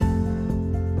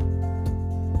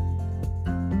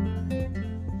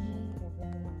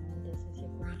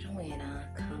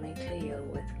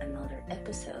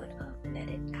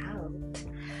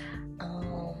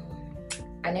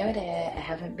I know that I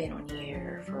haven't been on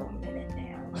here for a minute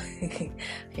now. A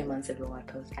few months ago,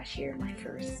 I shared my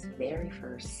very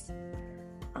first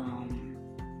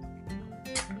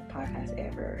podcast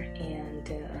ever, and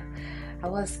I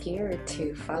was scared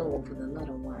to follow up with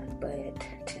another one, but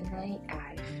tonight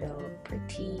I felt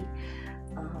pretty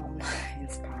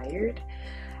inspired.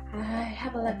 I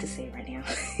have a lot to say right now.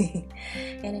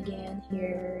 And again,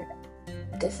 here,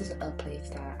 this is a place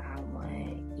that I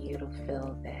want you to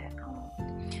feel that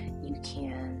you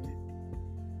can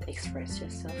express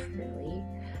yourself freely,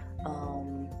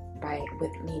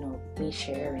 with me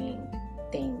sharing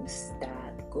things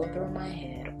that go through my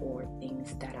head, or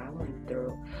things that I went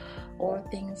through, or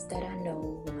things that I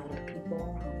know a lot of people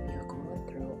around me are going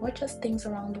through, or just things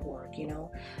around the world. I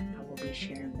will be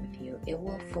sharing with you. It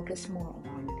will focus more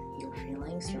on your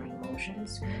feelings, your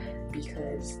emotions,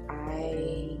 because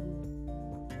I've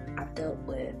dealt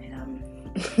with, and I'm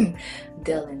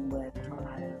dealing with a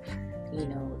lot of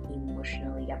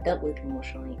I've dealt with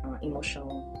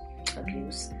emotional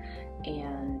abuse,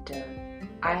 and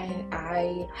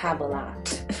I have a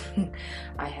lot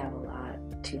I have a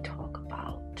lot to talk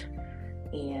about,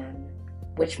 and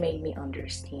which made me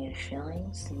understand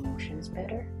feelings, emotions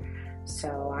better.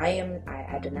 So I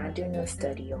did not do no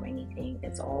study or anything.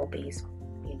 It's all based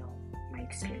on my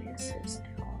experiences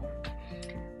and all.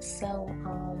 So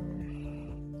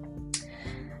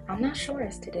I'm not sure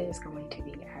as today is going to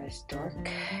be as dark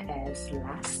as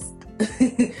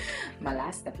my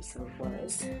last episode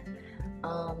was.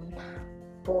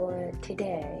 But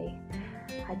today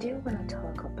I do want to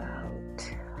talk about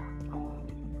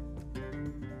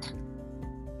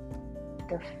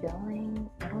the feeling.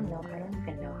 I don't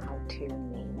even know how to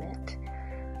name it,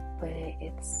 but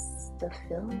it's the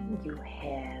feeling you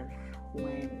have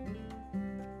when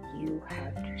you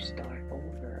have to start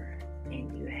over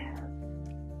and you have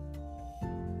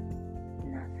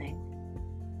nothing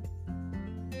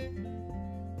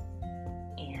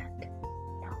and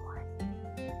no one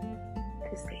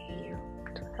to save you,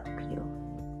 to help you.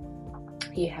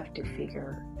 You have to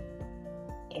figure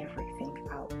everything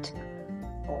out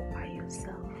all by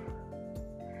yourself.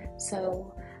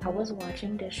 So I was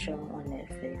watching this show on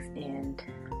Netflix, and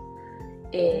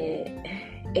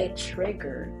it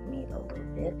triggered me a little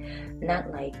bit.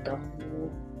 Not like the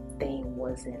whole thing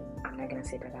wasn't, I'm not gonna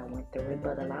say that I went through it,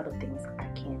 but a lot of things I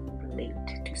can relate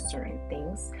to certain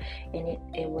things, and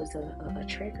it was a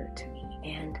trigger to me,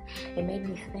 and it made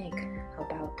me think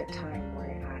about the time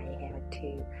where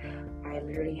I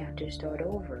literally had to start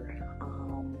over.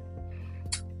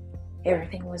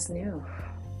 Everything was new.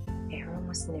 Everyone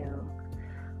was new.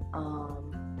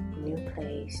 New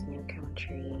place, new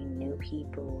country, new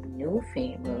people, new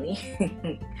family,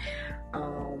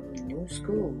 new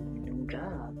school, new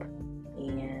job,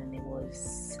 and it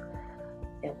was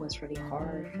really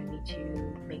hard for me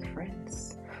to make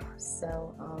friends.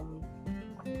 So,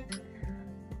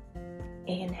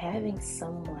 and having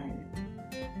someone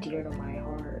dear to my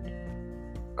heart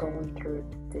going through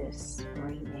this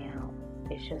right now,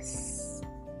 it's just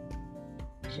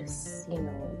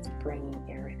it's bringing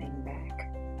everything back.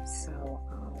 So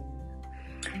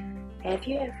have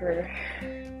you ever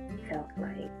felt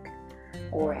like,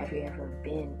 or have you ever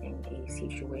been in a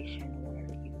situation where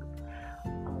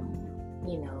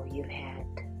you've had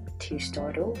to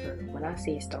start over? When I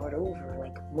say start over,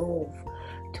 like move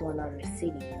to another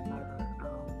city, another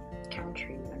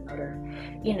country, another,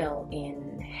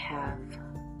 and have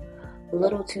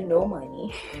little to no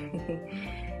money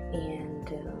and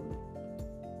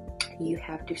you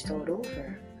have to start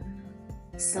over.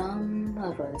 Some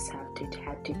of us had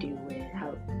to do it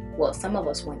some of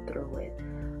us went through it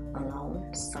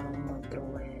alone. Some went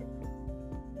through it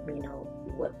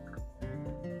with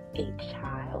a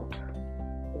child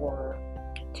or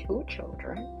two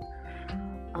children,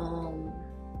 and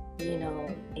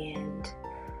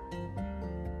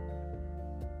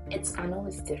I know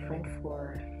it's different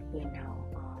for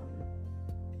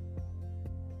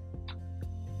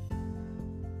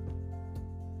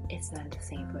it's not the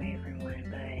same for everyone,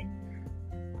 but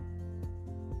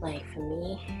like for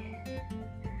me,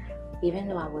 even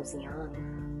though I was young,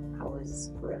 I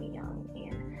was really young,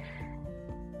 and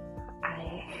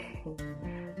I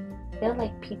feel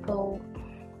like people,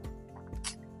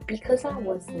 because I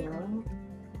was young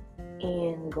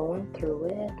and going through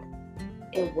it,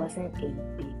 it wasn't a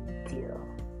big deal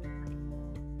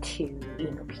to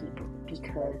people,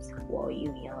 because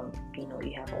you young, you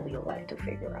have all your life to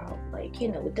figure out, like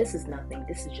this is nothing,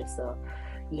 this is just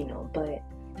but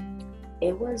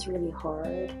it was really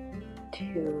hard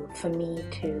for me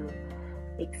to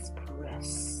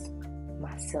express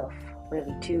myself,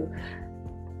 really,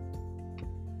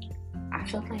 I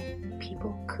felt like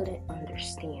people couldn't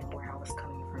understand where I was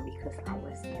coming from because I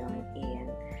was young,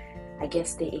 and I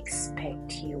guess they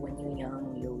expect you when you're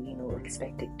young, you know,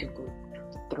 expected to go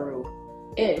through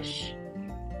ish,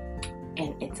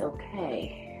 and it's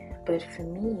okay. But for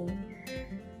me,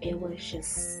 it was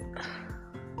just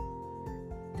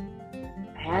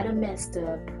I had a messed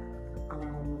up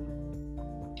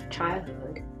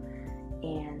childhood,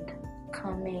 and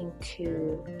coming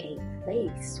to a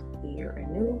place where a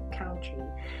new country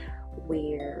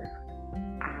where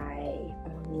I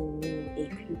only knew a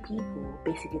few people,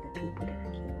 basically the people that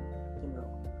I came, you know,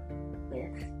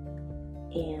 with,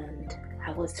 and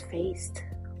I was faced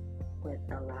with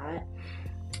a lot.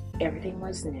 Everything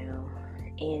was new,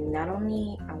 and not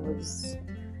only I was,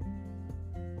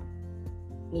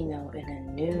 you know, in a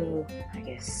new, I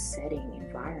guess, setting,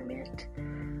 environment,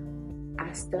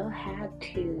 I still had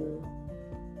to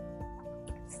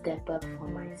step up for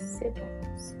my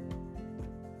siblings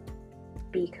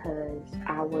because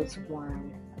I was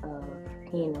one of,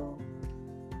 you know,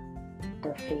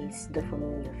 the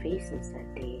familiar faces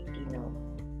that they, you know,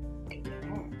 they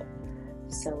had.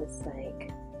 So it's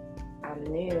like I'm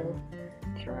new,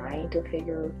 trying to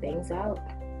figure things out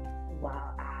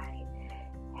while I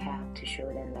have to show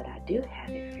them that I do have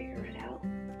it figured out.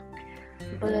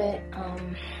 But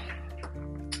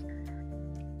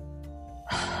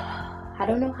I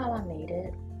don't know how I made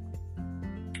it.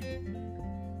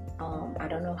 I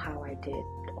don't know how I did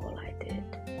all I did,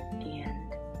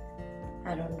 and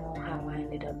I don't know how I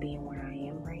ended up being where I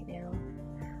am right now,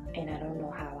 and I don't know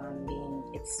how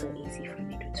it's so easy for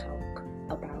me to talk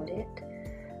about it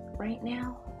right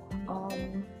now,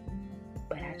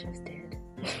 but I just did.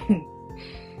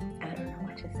 I don't know,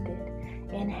 I just did.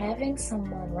 And having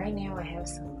someone, right now I have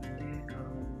someone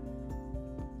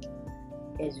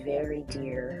that is very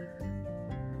dear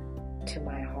to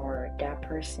my heart. That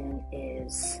person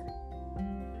is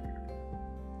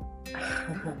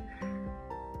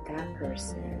that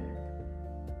person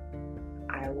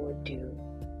I will do.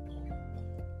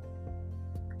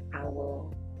 I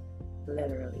will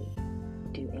literally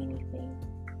do anything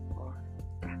for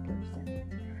that person.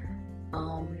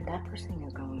 That person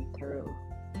is going through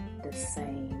the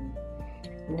same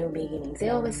new beginnings. They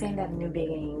always say that new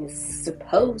beginning is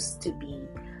supposed to be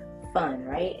fun,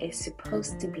 right? It's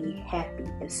supposed to be happy.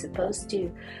 It's supposed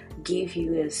to give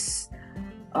you this,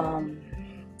 I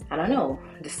don't know,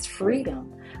 this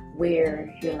freedom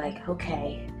where you're like,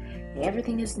 okay,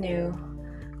 everything is new.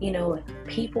 You know,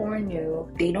 people are new.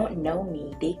 They don't know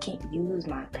me. They can't use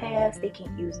my past. They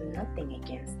can't use nothing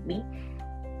against me.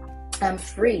 I'm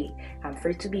free. I'm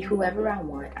free to be whoever I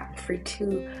want. I'm free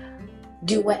to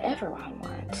do whatever I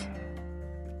want.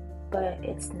 But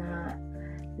it's not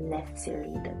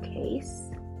necessarily the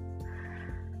case.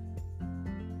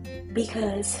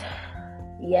 Because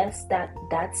yes, that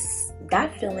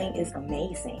feeling is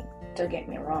amazing. Don't get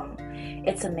me wrong.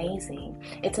 It's amazing.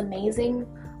 It's amazing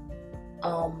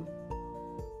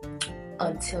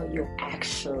until you're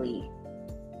actually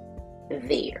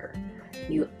there.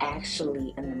 You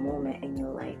actually in the moment and you're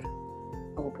like,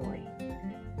 oh boy,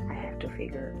 I have to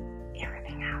figure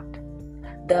everything out.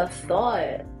 The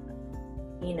thought,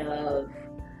 you know, of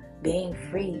being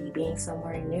free, being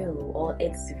somewhere new,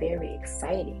 it's very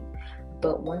exciting.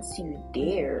 But once you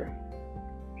dare,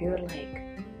 you're like,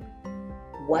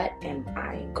 what am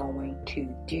I going to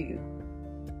do?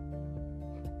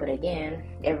 But again,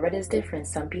 everybody's different.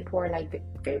 Some people are like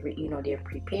very, you know, they're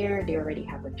prepared. They already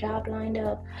have a job lined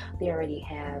up. They already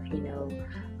have, you know,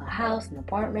 a house, an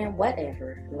apartment,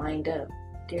 whatever lined up.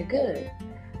 They're good.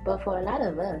 But for a lot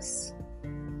of us,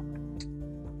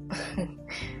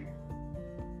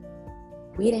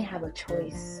 we didn't have a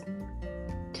choice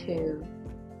to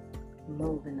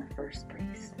move in the first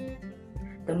place.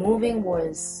 The moving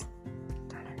was,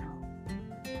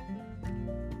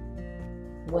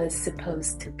 was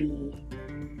supposed to be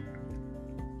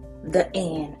the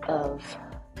end of,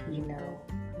 you know,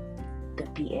 the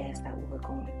BS that we were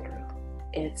going through.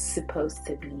 It's supposed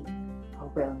to be a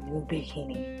real new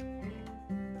beginning.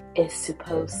 It's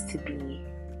supposed to be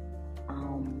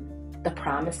the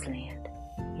promised land,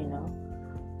 you know.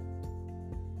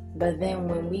 But then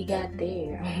when we got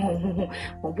there,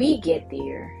 when we get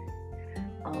there,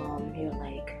 you're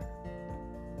like,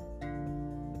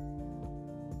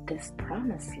 this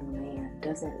promised land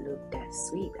doesn't look that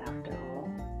sweet after all.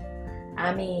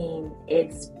 I mean,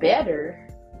 it's better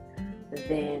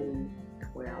than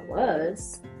where I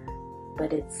was,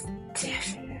 but it's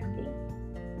definitely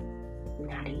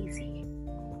not easy.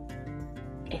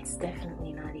 It's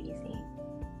definitely not easy.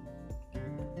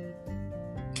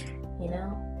 You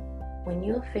know, when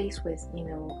you're faced with, you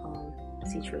know,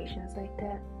 situations like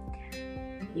that,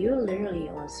 you're literally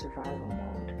on survival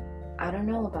mode. I don't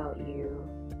know about you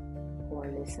who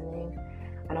are listening.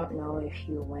 I don't know if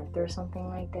you went through something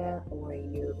like that, or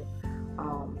you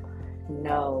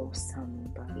know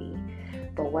somebody,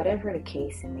 but whatever the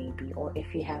case it may be, or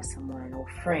if you have someone or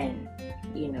friend,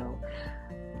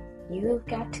 you've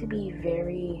got to be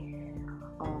very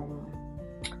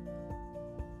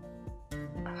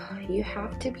you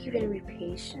have to be very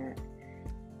patient,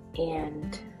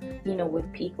 and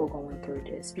with people going through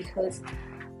this, because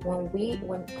when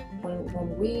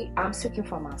I'm speaking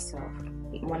for myself.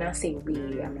 When I say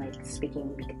we, I'm like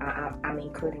speaking, I'm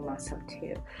including myself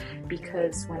too,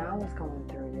 because when I was going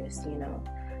through this,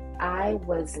 I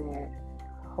wasn't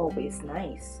always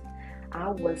nice.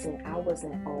 I wasn't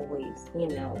always,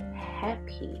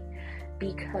 happy,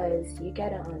 because you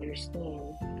gotta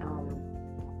understand,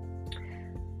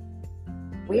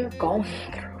 we're going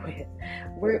through it.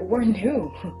 We're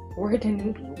new. We're the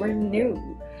newbie. We're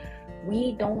new.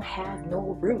 We don't have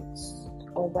no roots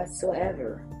or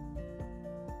whatsoever.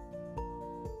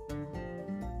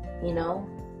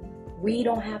 We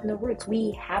don't have no roots.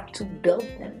 We have to build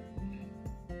them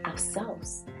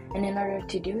ourselves. And in order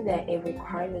to do that, it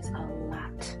requires a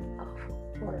lot of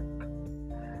work.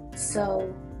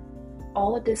 So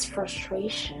all of this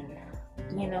frustration,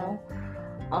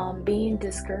 being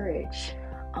discouraged,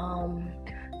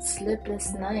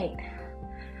 sleepless night,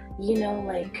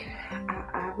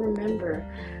 I remember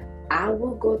I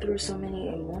will go through so many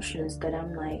emotions that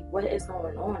I'm like, what is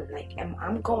going on? Like,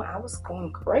 I was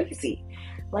going crazy,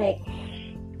 like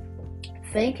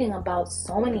thinking about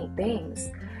so many things.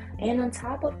 And on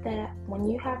top of that, when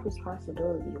you have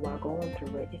responsibility while going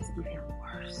through it, it's even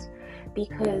worse,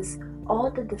 because all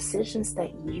the decisions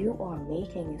that you are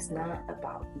making is not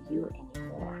about you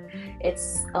anymore.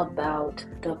 It's about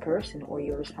the person or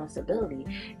your responsibility.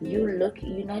 You're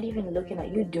not even looking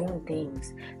at, you doing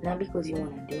things not because you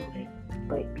want to do it,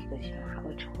 but because you don't have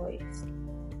a choice.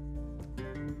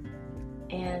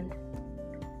 And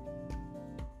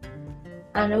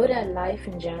I know that life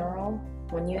in general,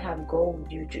 when you have goals,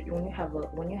 you just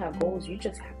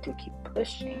have to keep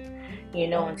pushing,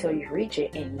 until you reach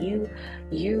it, and you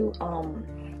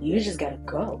just gotta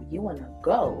go. You wanna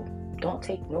go. Don't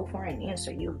take no for an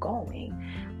answer. You're going.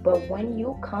 But when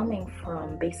you're coming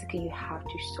from, basically, you have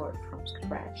to start from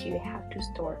scratch. You have to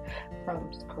start from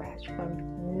scratch, from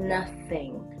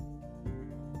nothing.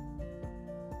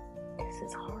 This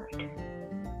is hard.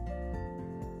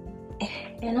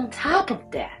 And on top of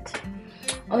that,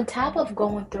 on top of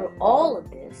going through all of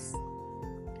this,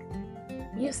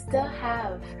 you still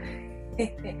have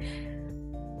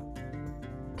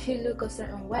to look a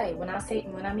certain way. When I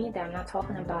mean that, I'm not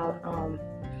talking about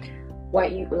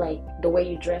what you like, the way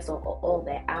you dress, or all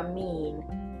that. I mean,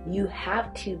 you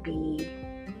have to be,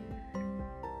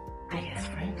 I guess,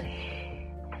 friendly.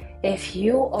 If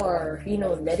you are,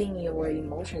 letting your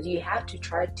emotions, you have to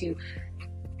try to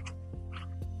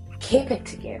keep it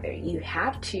together. You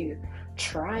have to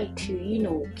try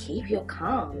to, keep your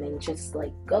calm and just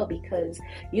go, because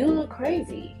you look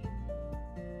crazy.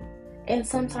 And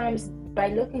sometimes by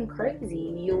looking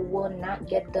crazy, you will not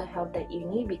get the help that you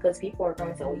need, because people are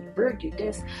going to say, oh, you're rude, you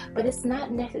this. But it's not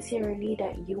necessarily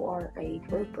that you are a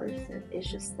rude person.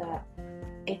 It's just that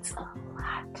it's a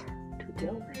lot to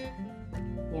deal with,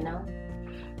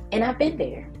 And I've been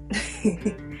there.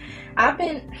 I've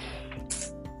been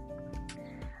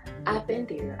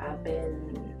there. I've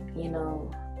been,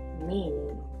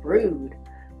 mean, rude,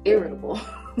 irritable,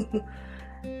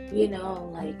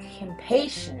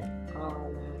 impatient,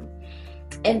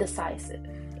 indecisive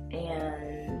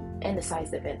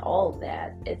and all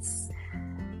that. It's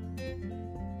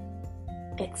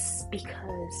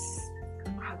because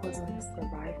I was in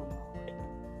survival mode.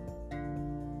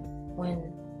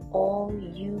 When all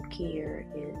you care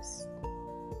is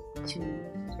to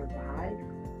survive,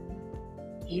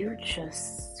 you're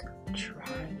just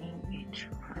trying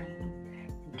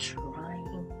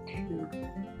to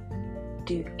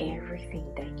do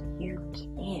everything that you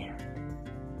can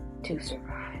to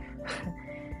survive.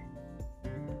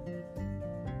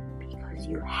 Because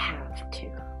you have to.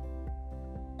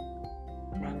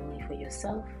 Not only for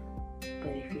yourself,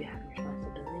 but if you have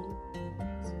responsibility,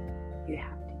 you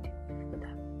have to do it for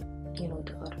them. The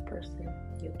other person,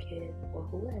 your kid, or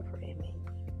whoever it may be.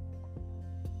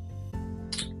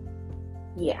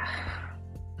 Yeah.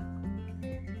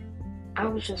 I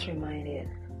was just reminded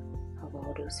of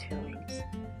all those feelings,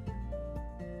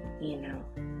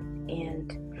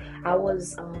 and I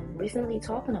was recently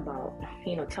talking about,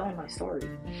 telling my story,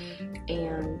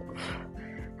 and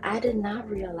I did not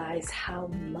realize how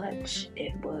much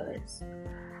it was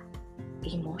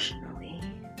emotionally,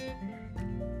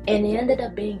 and it ended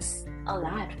up being a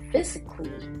lot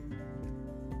physically.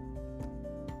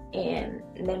 And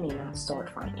let me not start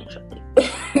financially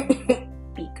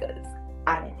because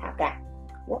I didn't have that.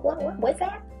 What's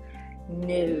that?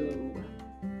 No.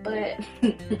 But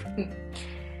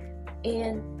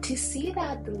and to see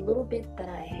that the little bit that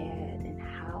I had and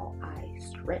how I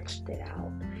stretched it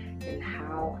out and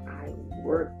how I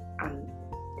worked,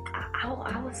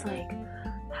 I was like,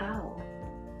 how?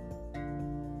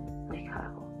 Like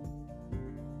how?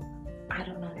 I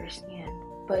don't understand.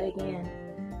 But again,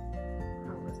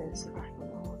 I was in survival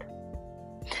mode.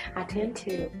 I tend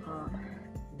to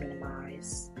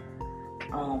minimize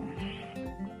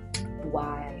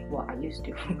what I used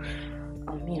to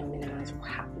minimize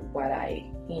what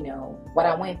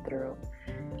I went through,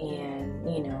 and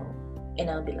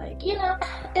I'll be like,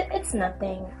 it's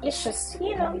nothing, it's just,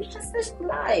 it's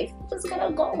life, just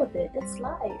gotta go with it, it's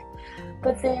life.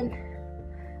 But then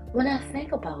when I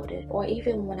think about it, or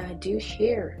even when I do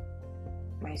share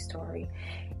my story,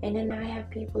 and then I have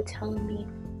people telling me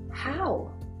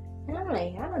how, and I'm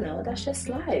like, I don't know, that's just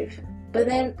life. But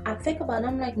then I think about it,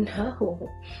 I'm like, no.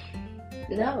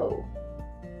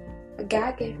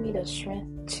 God gave me the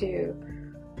strength to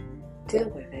deal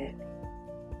with it.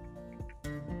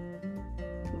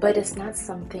 But it's not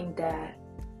something that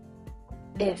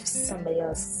if somebody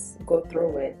else go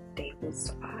through it, they will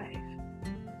survive.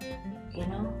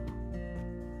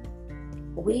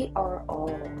 We are all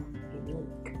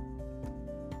unique.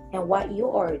 And what you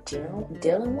are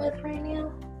dealing with right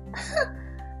now,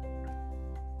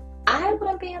 I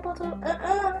wouldn't be able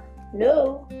to,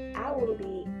 no, I will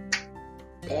be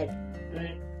dead,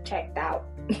 checked out.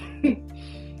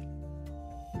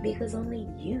 Because only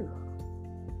you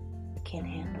can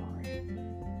handle it.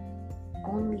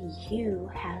 Only you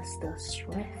has the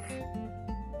strength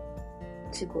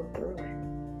to go through it.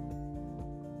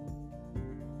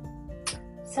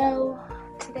 So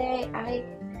today I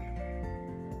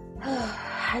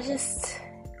just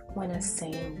want to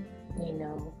sing,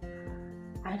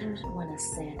 I just want to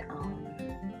send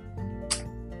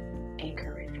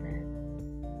encouragement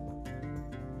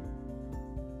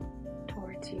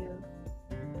towards you,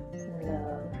 some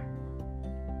love,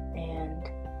 and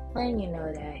letting you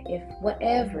know that if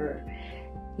whatever,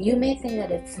 you may think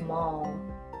that it's small,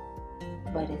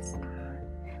 but it's not.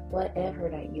 Whatever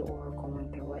that you are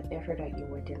going through, whatever that you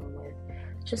are dealing with,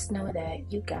 just know that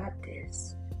you got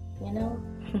this,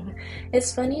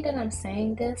 It's funny that I'm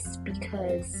saying this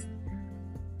because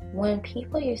when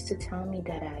people used to tell me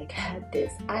that I got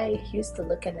this, I used to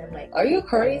look at them like, are you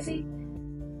crazy?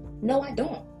 No, I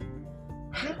don't.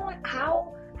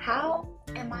 How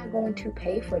am I going to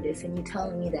pay for this and you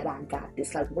telling me that I got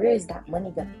this? Like, where is that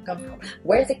money gonna come from?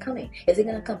 Where is it coming? Is it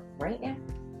gonna come right now?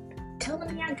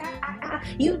 Telling me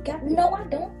you got, no, I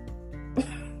don't.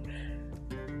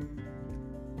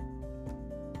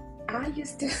 I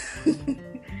used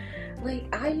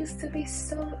to be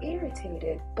so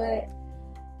irritated, but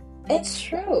it's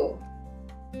true.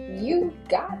 You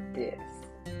got this.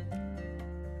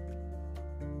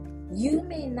 You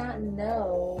may not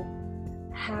know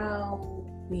how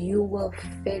you will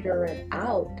figure it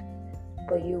out,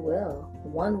 but you will,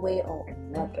 one way or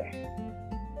another.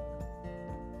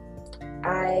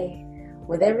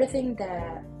 With everything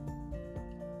that,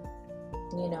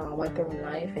 I went through in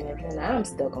life and everything that I'm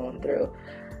still going through,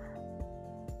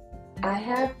 I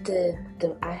have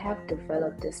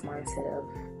developed this mindset of,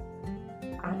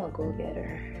 I'm a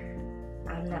go-getter.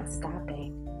 I'm not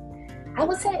stopping. I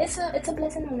would say it's a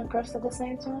blessing and a curse at the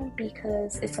same time,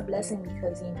 because it's a blessing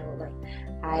because,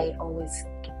 I always,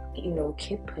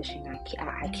 keep pushing.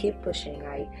 I keep pushing.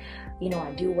 I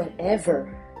do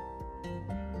whatever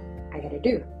I gotta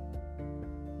do.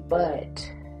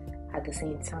 But at the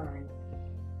same time,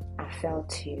 I failed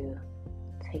to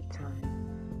take time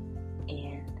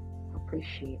and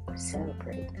appreciate or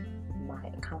celebrate my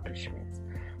accomplishments,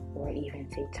 or even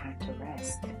take time to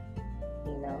rest,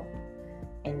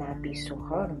 and not be so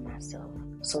hard on myself.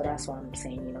 So that's why I'm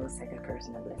saying, it's like a curse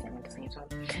and a blessing at the same time.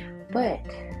 But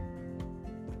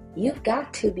you've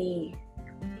got to be,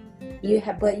 you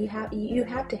have to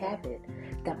have it,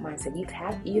 that mindset.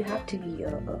 You have to be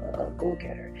a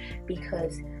go-getter,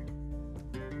 because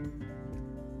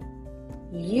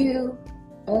you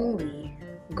only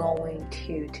going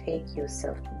to take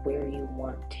yourself to where you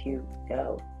want to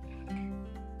go.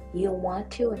 You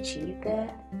want to achieve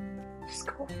that? Just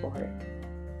go for it.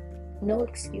 No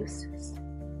excuses.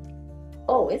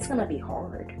 Oh, it's gonna be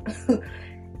hard.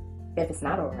 If it's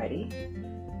not already,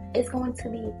 it's going to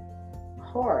be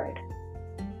hard.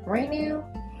 Right now,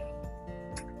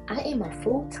 I am a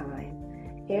full-time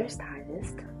hairstylist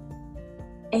therapist.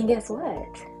 And guess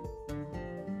what?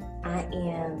 I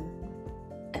am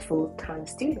a full-time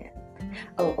student.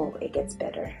 Oh, it gets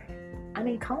better. I'm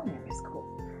in culinary school.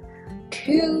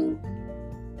 2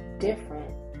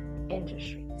 different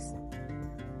industries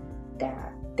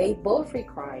that they both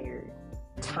require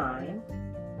time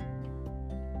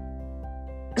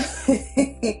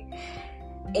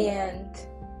and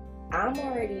I'm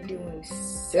already doing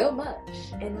so much,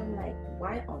 and I'm like,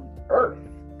 why on earth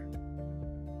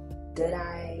did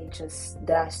I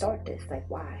start this? Like,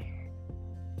 why?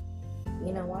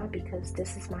 You know why? Because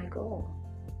this is my goal.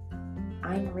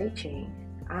 I'm reaching.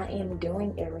 I am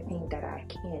doing everything that I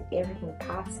can, everything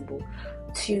possible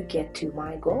to get to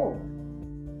my goal.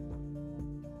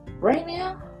 Right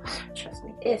now, trust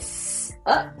me, it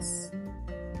sucks.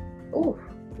 Ooh,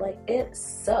 like it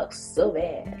sucks so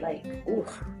bad. Like, ooh,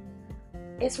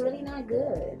 it's really not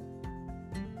good.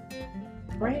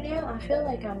 Right now, I feel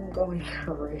like I'm going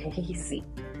crazy.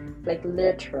 Like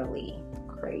literally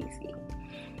crazy.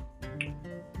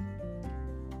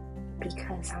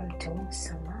 Because I'm doing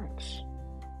so much.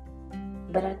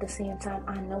 But at the same time,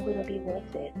 I know it'll be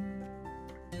worth it.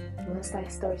 Once I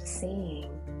start seeing,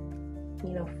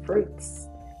 fruits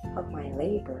of my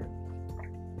labor.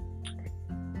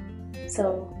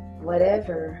 So,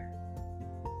 whatever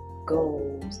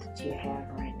goals that you have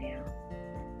right now,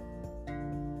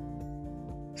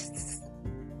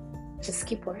 just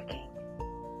keep working.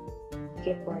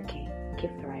 Keep working.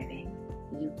 Keep thriving.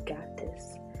 You got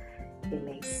this. It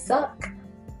may suck.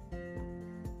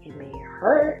 It may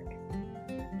hurt.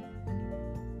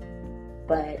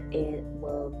 But it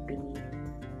will be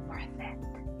worth it.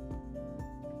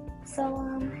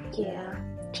 So,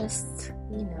 just,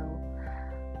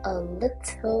 a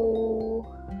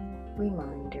little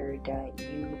reminder that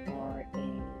you are a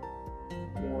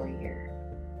warrior.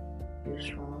 You're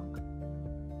strong,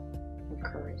 you're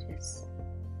courageous,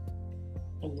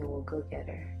 and you're a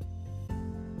go-getter.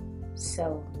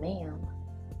 So, ma'am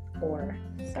or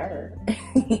sir,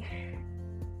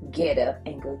 get up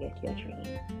and go get your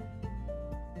dream.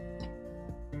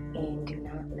 And do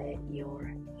not let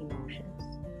your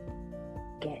emotions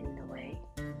get in the way.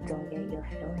 Don't let your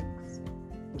feelings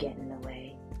get in the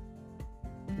way.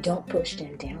 Don't push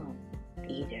them down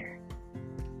either.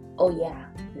 Oh yeah,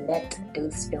 let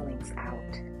those feelings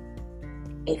out.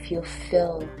 If you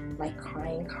feel like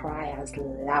crying, cry as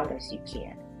loud as you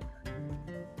can.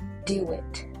 Do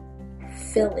it.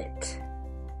 Feel it.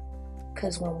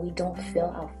 Because when we don't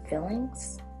feel our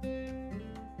feelings,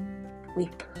 we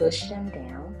push them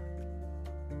down.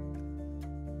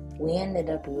 We ended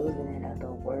up losing it at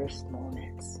the worst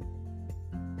moments.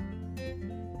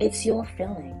 It's your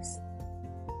feelings.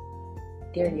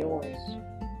 They're yours.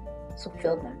 So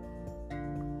feel them.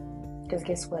 Because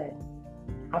guess what?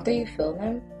 After you feel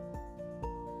them,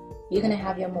 you're going to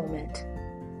have your moment.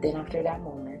 Then after that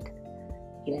moment,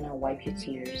 you're going to wipe your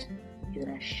tears. You're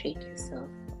going to shake yourself.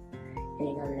 And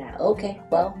you're going to be like, okay,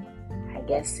 well, I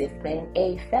guess if plan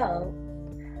A fell,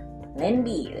 plan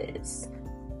B is.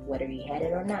 Whether you had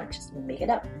it or not, just make it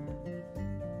up.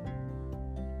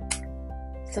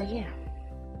 So yeah.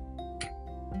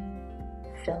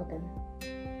 Feel them.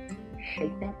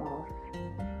 Shake them off.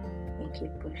 And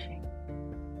keep pushing.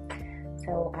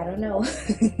 So I don't know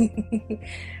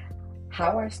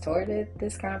how I started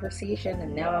this conversation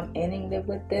and now I'm ending it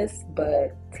with this,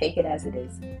 but take it as it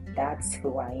is. That's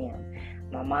who I am.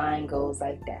 My mind goes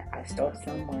like that. I start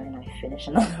somewhere and I finish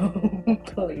another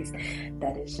place.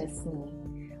 That is just me.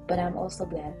 But I'm also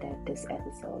glad that this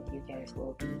episode, you guys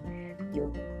will be,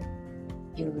 you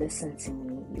listen to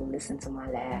me, you listen to my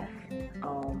laugh.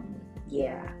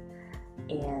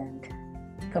 And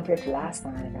compared to last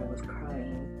time, I was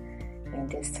crying, and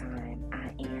this time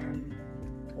I am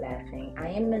laughing. I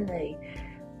am in a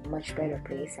much better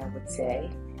place, I would say.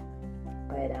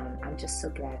 But I'm just so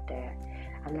glad that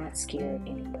I'm not scared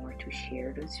anymore to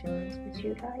share those feelings with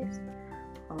you guys.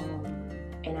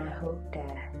 And I hope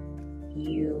that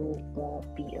you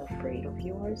won't be afraid of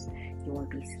yours. You won't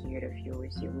be scared of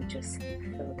yours. You will just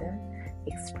feel them,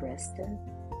 express them,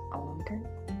 own them,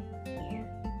 and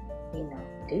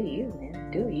do you,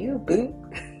 man? Do you, boo?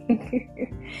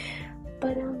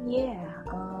 But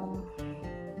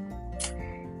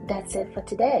that's it for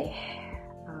today.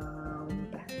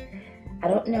 I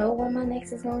don't know when my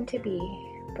next is going to be,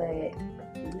 but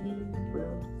we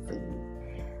will see.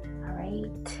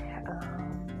 Alright.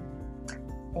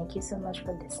 Thank you so much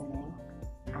for listening.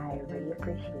 I really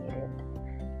appreciate it.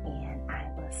 And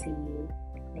I will see you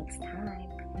next time.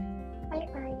 Bye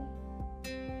bye.